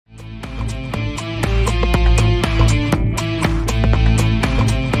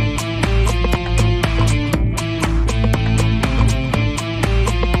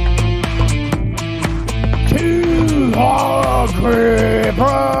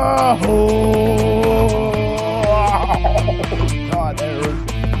God,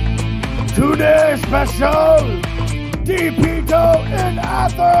 there's today's special DP Dough in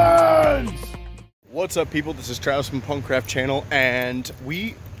Athens. What's up, people? This is Travis from Punkcraft Channel, and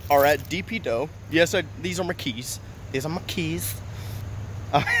we are at DP Dough. Yes, these are my keys. These are my keys.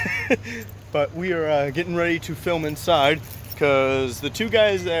 But we are getting ready to film inside because the two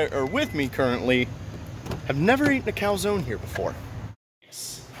guys that are with me currently have never eaten a calzone here before.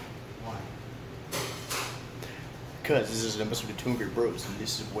 Yes. Why? Because this is an episode of Two Hungry Bros, and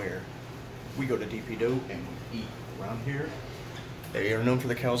this is where we go to DP Dough and we eat. Around here, they are known for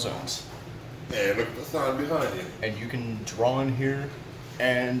the calzones. Yeah, look at the sign behind you. And you can draw in here,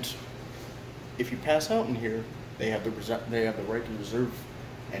 and if you pass out in here, they have the right to reserve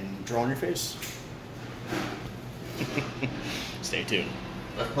and draw on your face. Stay tuned.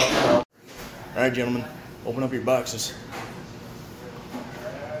 All right, gentlemen, open up your boxes.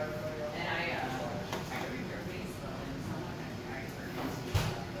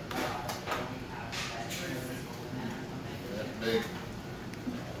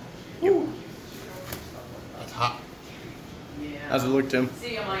 Ooh. That's hot. Yeah. How's it look, Tim?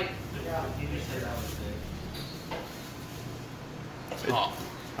 See, I'm like, yeah. It's hot.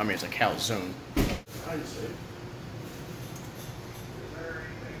 I mean, it's a calzone. I'd say.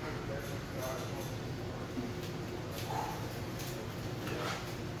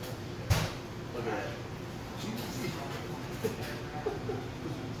 Look at that. Cheese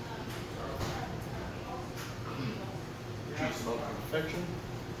smoked to perfection.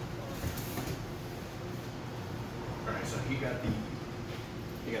 Alright, so he got the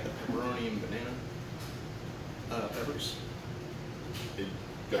pepperoni and banana peppers.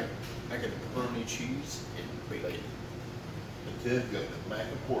 I got the pepperoni, cheese, and bacon. And Ted's got the mac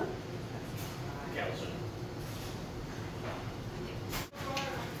and pork. Calzone.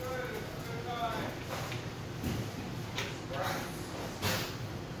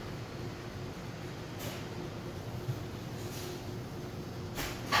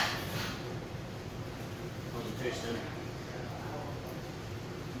 How's it taste, Tim?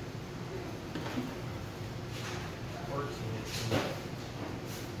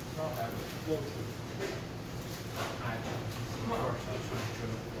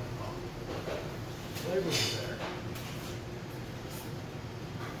 Flavors are there.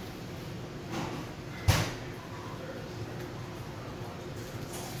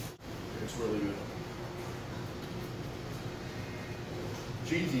 It's really good.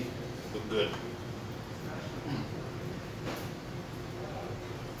 Cheesy, but good.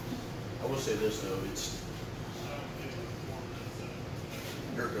 I will say this though, it's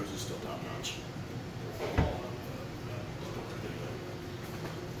Durko's is still top notch.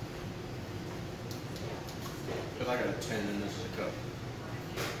 Because I got a 10 and this is a cup.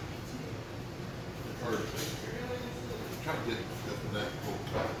 Or try to get the mac and pork.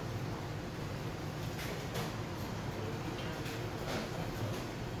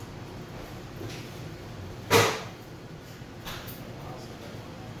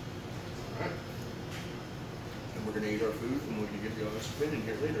 Alright. And we're gonna eat our food and we're gonna give you all this opinion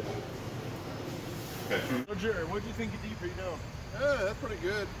here later. Okay. So Jerry, what do you think of DP Dough? Yeah, that's pretty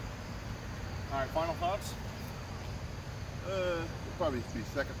good. Alright, final thoughts? It'd probably be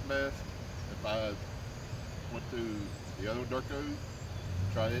second best if I went to the other Durko's,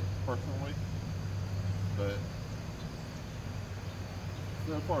 tried it personally. But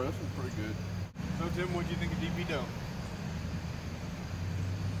so far, this one's pretty good. So Tim, what do you think of DP Dough?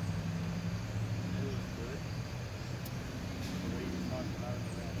 It was good. The way you talked about it,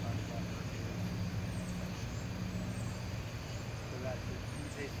 the way I talked about it. So that you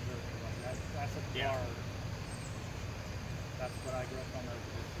taste the Durko, like that's a Yeah. bar. That's what I grew up on.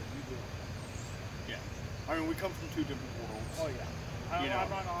 You do it. Yeah. I mean, we come from two different worlds. Oh yeah. You know. I'm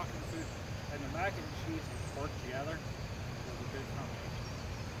not knocking the food. And the mac and cheese and pork together was a good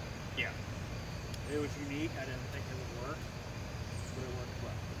combination. Yeah. It was unique. I didn't think it would work, but it worked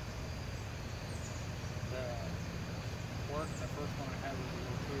well. The pork, the first one I had was a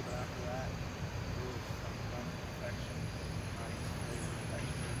little too, but after that, it was done to perfection. Nice, flavor,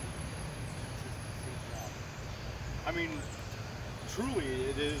 texture, consistency, job. I mean, truly,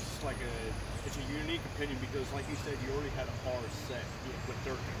 it is like it's a unique opinion because, like you said, you already had a bar set with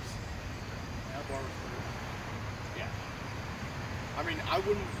Durko's. That bar was pretty good. Yeah. I mean, I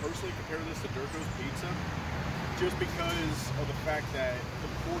wouldn't personally compare this to Durko's Pizza just because of the fact that the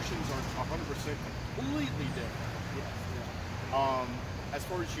portions are 100% completely different. Yes, yeah. As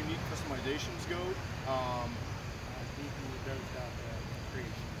far as unique customizations go, DP does got the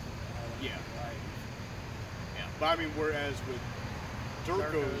creations. Yeah. Right. yeah. But I mean, whereas with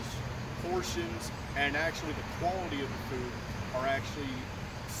Durko's portions and actually the quality of the food are actually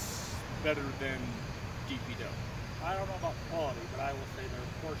better than DP dough. I don't know about quality, but I will say their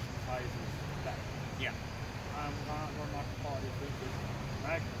portion size is better. Yeah. I'm not going off the quality of food because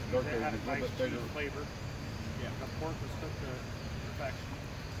Durko's they had a is a little nice bit bigger. cheese flavor. Yeah. The pork was cooked to perfection.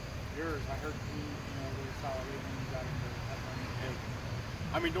 Yours, I heard really solid, and then you got into pepperoni and bacon.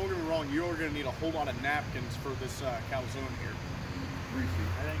 I mean, don't get me wrong, you're going to need a whole lot of napkins for this calzone here. Greasy.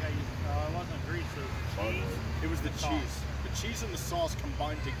 I think I used, it wasn't grease, it was the cheese. It was the sauce. cheese. The cheese and the sauce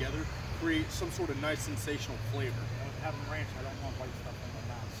combined together create some sort of nice sensational flavor. I was having ranch, I don't want white stuff in my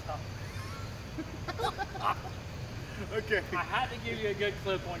mouth. So. Okay. I had to give you a good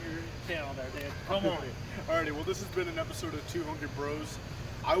clip on your channel there, Dave. Come on. Alrighty, well this has been an episode of Two Hungry Bros.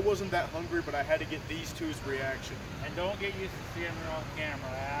 I wasn't that hungry, but I had to get these two's reaction. And don't get used to seeing me on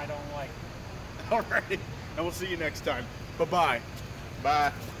camera. I don't like it. Alrighty, and we'll see you next time. Bye-bye.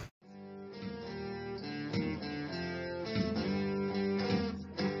 Bye.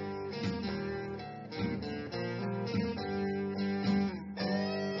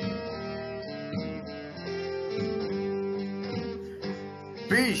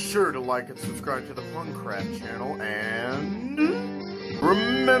 Be sure to like and subscribe to the Punkcraft channel, and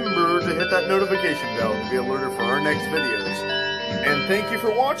remember to hit that notification bell to be alerted for our next videos. And thank you for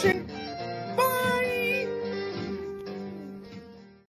watching.